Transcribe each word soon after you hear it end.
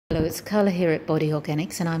Hello, it's Carla here at Body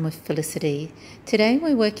Organics and I'm with Felicity. Today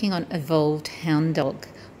we're working on Evolved Hounddog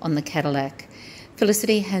on the Cadillac.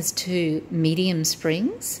 Felicity has 2 medium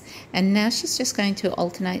springs and now she's just going to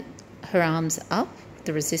alternate her arms up,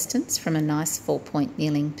 the resistance, from a nice 4-point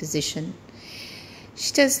kneeling position.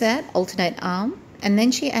 She does that, alternate arm, and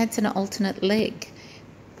then she adds an alternate leg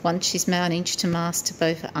once she's managed to master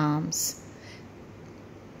both arms.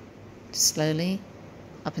 Slowly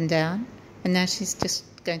up and down, and now she's just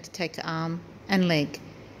going to take arm and leg.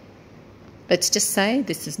 Let's just say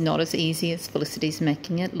this is not as easy as Felicity's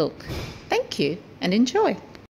making it look. Thank you and enjoy.